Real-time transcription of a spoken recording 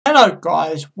Hello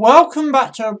guys, welcome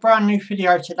back to a brand new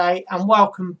video today and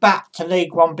welcome back to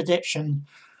League One prediction.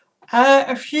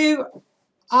 A few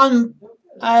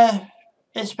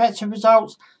unexpected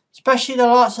results, especially the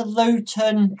likes of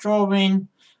Luton drawing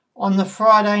on the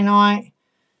Friday night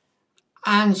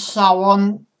and so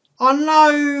on. I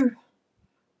know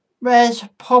there's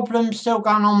problems still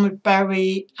going on with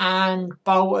Bury and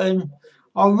Bolton.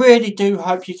 I really do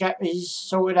hope you get these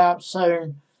sorted out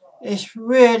soon. It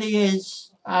really is.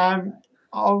 I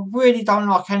really don't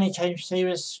like any team to see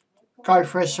us go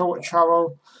through a sort of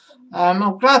trouble.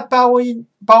 I'm glad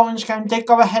Bolton's game did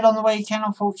go ahead on the weekend.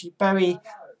 Unfortunately, Bury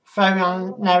very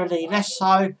narrowly less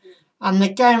so. And the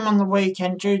game on the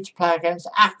weekend, due to play against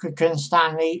Accrington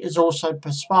Stanley, is also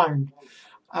postponed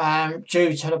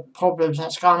due to the problems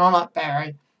that's going on at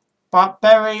Bury. But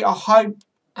Bury, I hope,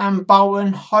 and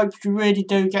Bolton, hope you really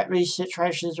do get these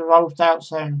situations resolved out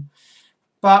soon.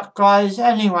 But guys,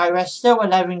 anyway, there's still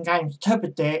 11 games to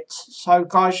predict. So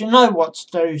guys, you know what to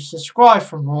do. Subscribe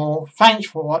for more. Thanks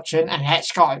for watching and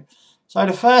let's go. So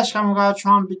the first game I'm going to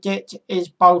try and predict is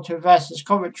Bolton versus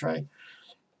Coventry.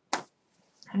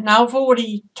 Now I've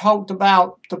already talked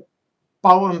about the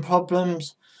Bolton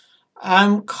problems.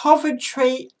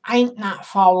 Coventry ain't that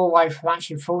far away from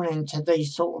actually falling into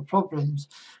these sort of problems.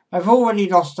 They've already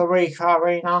lost the Ricoh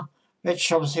Arena,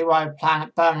 which obviously why they're playing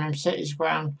at Birmingham City's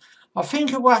ground. I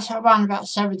think it works out around about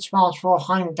 70 miles for a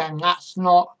home game. That's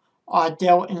not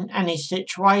ideal in any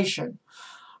situation.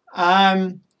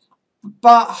 But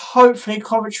hopefully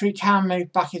Coventry can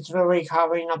move back into the Ricoh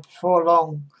Arena before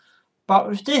long. But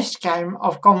with this game,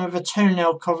 I've gone with a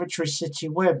 2-0 Coventry City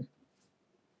win.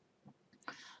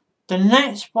 The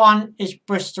next one is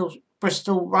Bristol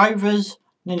Rovers.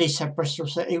 Nearly said Bristol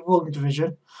City, wrong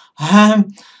division.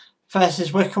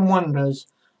 Versus Wycombe Wanderers.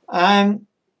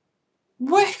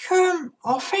 Wycombe,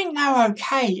 I think they're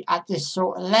okay at this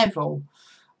sort of level.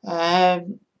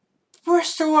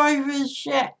 Bristol Rovers,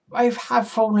 yeah, they have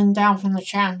fallen down from the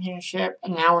Championship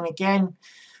now and again.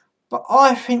 But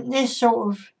I think this sort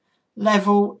of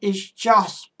level is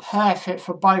just perfect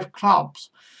for both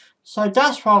clubs. So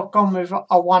that's why I've gone with a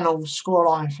 1-1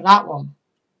 scoreline for that one.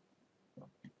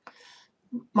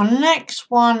 My next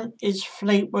one is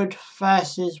Fleetwood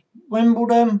versus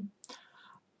Wimbledon.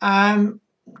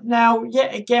 Now,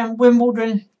 yet again,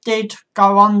 Wimbledon did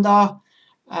go under.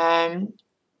 Trying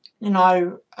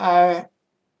to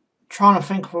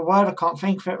think of a word, I can't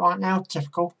think of it right now.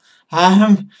 Typical.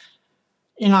 They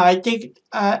did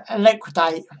a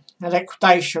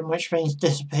liquidation, which means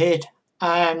disappeared.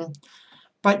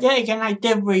 But yet again, they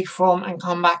did reform and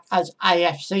come back as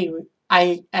AFC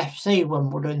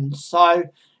Wimbledon. So,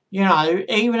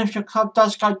 even if your club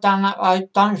does go down that road,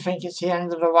 don't think it's the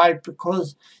end of the road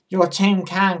because your team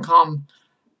can come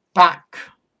back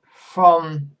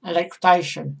from a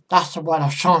liquidation. That's the word I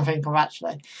was trying to think of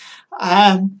actually.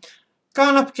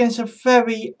 Going up against a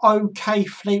very okay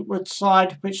Fleetwood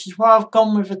side, which is why I've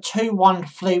gone with a 2-1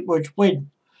 Fleetwood win.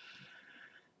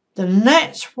 The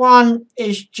next one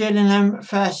is Gillingham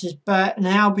versus Burton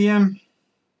Albion.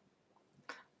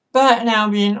 Burton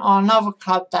Albion are another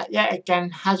club that yet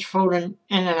again has fallen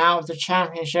in and out of the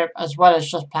Championship as well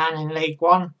as just playing in League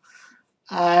One.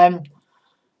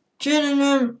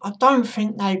 Gillingham, I don't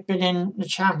think they've been in the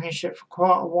Championship for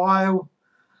quite a while.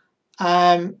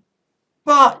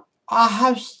 But I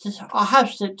have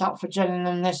slipped up for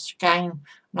Gillingham this game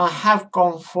and I have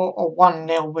gone for a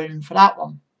 1-0 win for that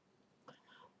one.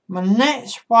 My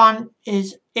next one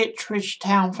is Ipswich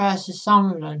Town versus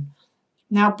Sunderland.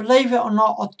 Now, believe it or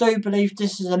not, I do believe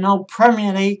this is an old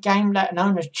Premier League game, let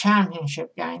alone a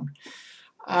Championship game.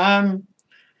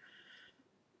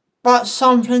 But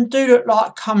Sunderland do look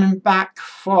like coming back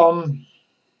from,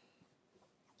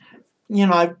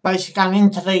 basically going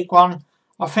into League One.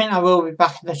 I think they will be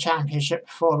back in the Championship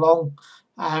before long.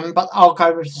 But I'll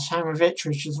go with the same with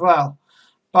Ipswich as well.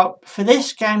 But for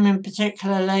this game in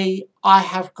particularly, I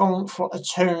have gone for a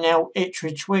 2-0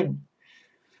 Ipswich win.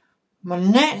 My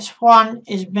next one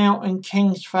is Milton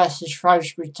Keynes versus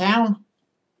Shrewsbury Town.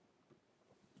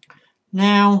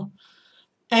 Now,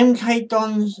 MK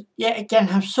Dons yet again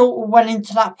have sort of went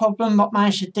into that problem but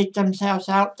managed to dig themselves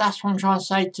out. That's what I'm trying to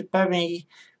say to Bury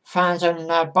fans and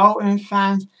Bolton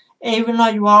fans. Even though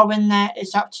you are in there,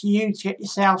 it's up to you to get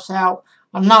yourselves out.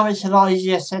 I know it's a lot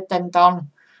easier said than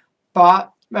done,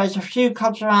 but there's a few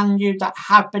clubs around you that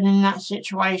have been in that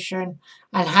situation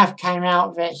and have came out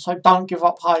of it, so don't give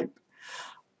up hope.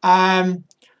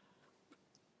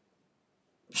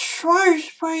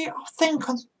 Shrewsbury, I think,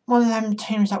 are one of them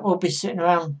teams that will be sitting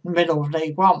around the middle of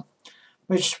League One,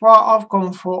 which is why I've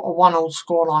gone for a 1-1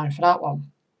 scoreline for that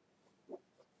one.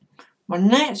 My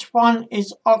next one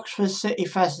is Oxford City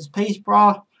versus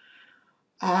Peterborough.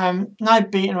 No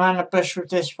beating around the bush with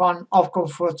this one. I've gone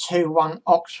for a 2-1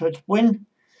 Oxford win.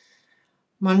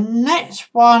 My next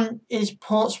one is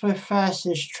Portsmouth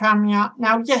versus Tranmere.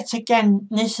 Now, yet again,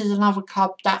 this is another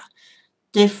club that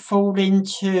did fall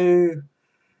into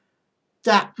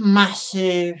that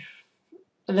massive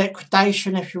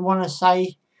liquidation, if you want to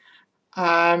say.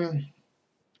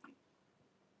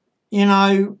 You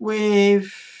know,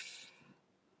 with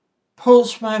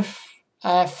Portsmouth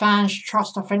Fans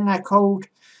Trust, I think they're called,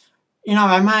 you know,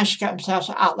 they managed to get themselves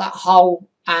out that hole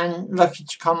and looking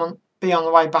to come on, be on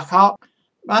the way back up.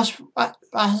 As I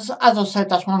said,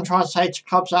 that's what I'm trying to say to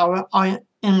clubs that are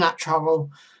in that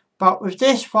trouble. But with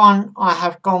this one, I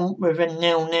have gone with a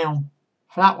 0-0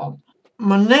 for that one.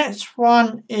 My next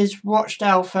one is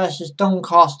Rochdale versus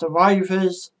Doncaster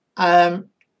Rovers.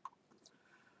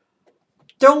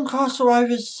 Doncaster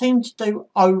Rovers seem to do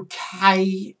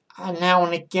okay now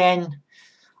and again.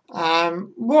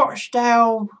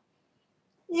 Rochdale,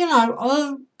 you know,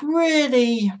 are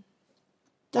really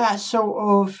that sort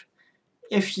of,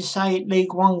 if you say,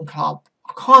 League One club.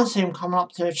 I can't see them coming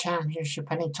up to the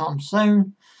Championship anytime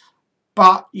soon,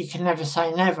 but you can never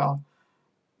say never.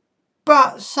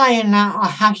 But saying that, I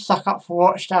have stuck up for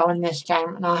Rochdale in this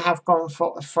game, and I have gone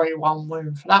for a 3-1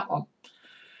 win for that one.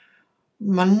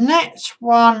 My next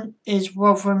one is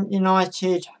Rotherham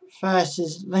United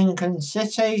versus Lincoln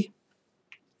City.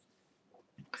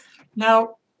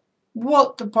 Now,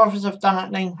 what the brothers have done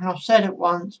at Lincoln, I've said it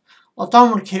once, I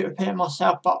don't want to keep repeating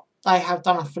myself, but they have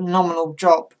done a phenomenal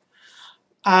job.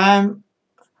 Rotherham,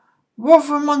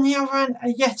 on the other hand, are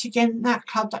yet again that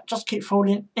club that just keep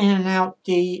falling in and out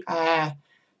the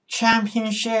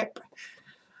Championship.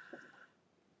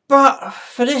 But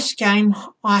for this game,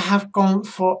 I have gone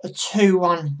for a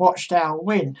 2-1 Rochdale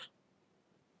win.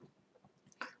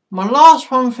 My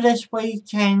last one for this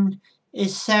weekend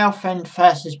is Southend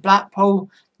versus Blackpool.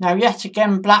 Now, yet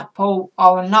again, Blackpool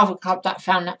are another club that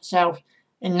found themselves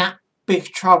in that big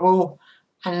trouble.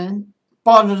 And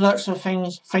by the looks of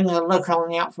things are looking on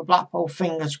the up for Blackpool,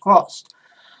 fingers crossed.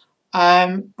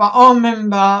 But I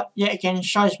remember, yet again,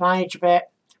 shows my age a bit,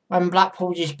 when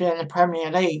Blackpool used to be in the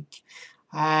Premier League.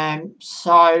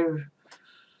 So,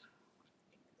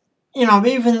 you know,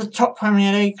 even the top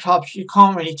Premier League clubs, you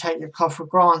can't really take your club for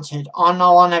granted. I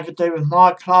know I never do with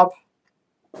my club.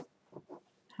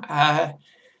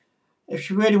 If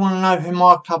you really want to know who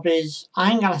my club is,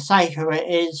 I ain't going to say who it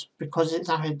is because it's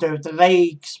nothing to do with the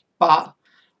leagues. But,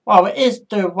 well, it is to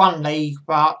do with one league,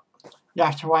 but you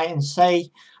have to wait and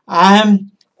see. But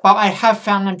they have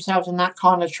found themselves in that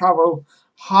kind of trouble.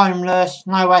 Homeless,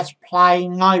 nowhere to play,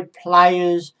 no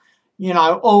players, you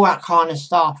know, all that kind of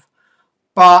stuff.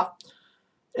 But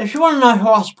if you want to know who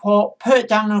I support, put it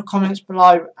down in the comments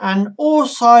below. And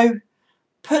also,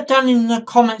 put down in the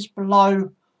comments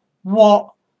below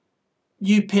what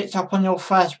you picked up on your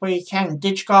first weekend.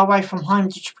 Did you go away from home?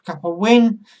 Did you pick up a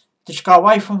win? Did you go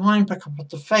away from home, pick up a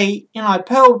defeat? You know,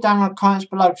 put it all down in the comments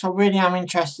below because I really am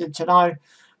interested to know.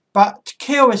 But to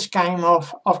kill this game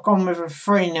off, I've gone with a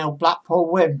 3-0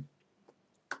 Blackpool win.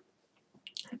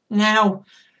 Now,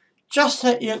 just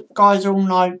so you guys all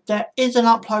know, there is an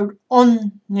upload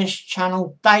on this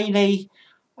channel daily,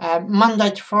 Monday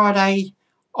to Friday.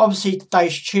 Obviously,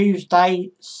 today's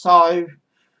Tuesday, so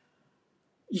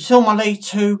you saw my League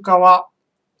 2 go up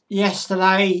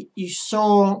yesterday. You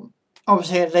saw,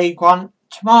 obviously, a League 1.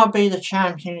 Tomorrow will be the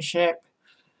Championship.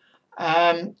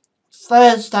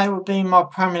 Thursday will be my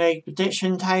Premier League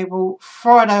prediction table.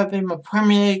 Friday will be my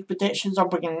Premier League predictions. I'm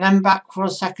bringing them back for a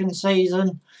second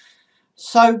season.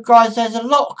 So, guys, there's a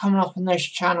lot coming up on this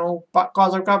channel. But,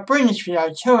 guys, I've got to bring this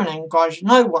video to an end. Guys, you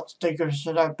know what to do. Give us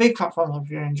a big fat thumbs up if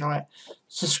you enjoy it.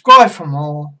 Subscribe for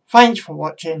more. Thanks for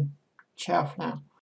watching. Ciao for now.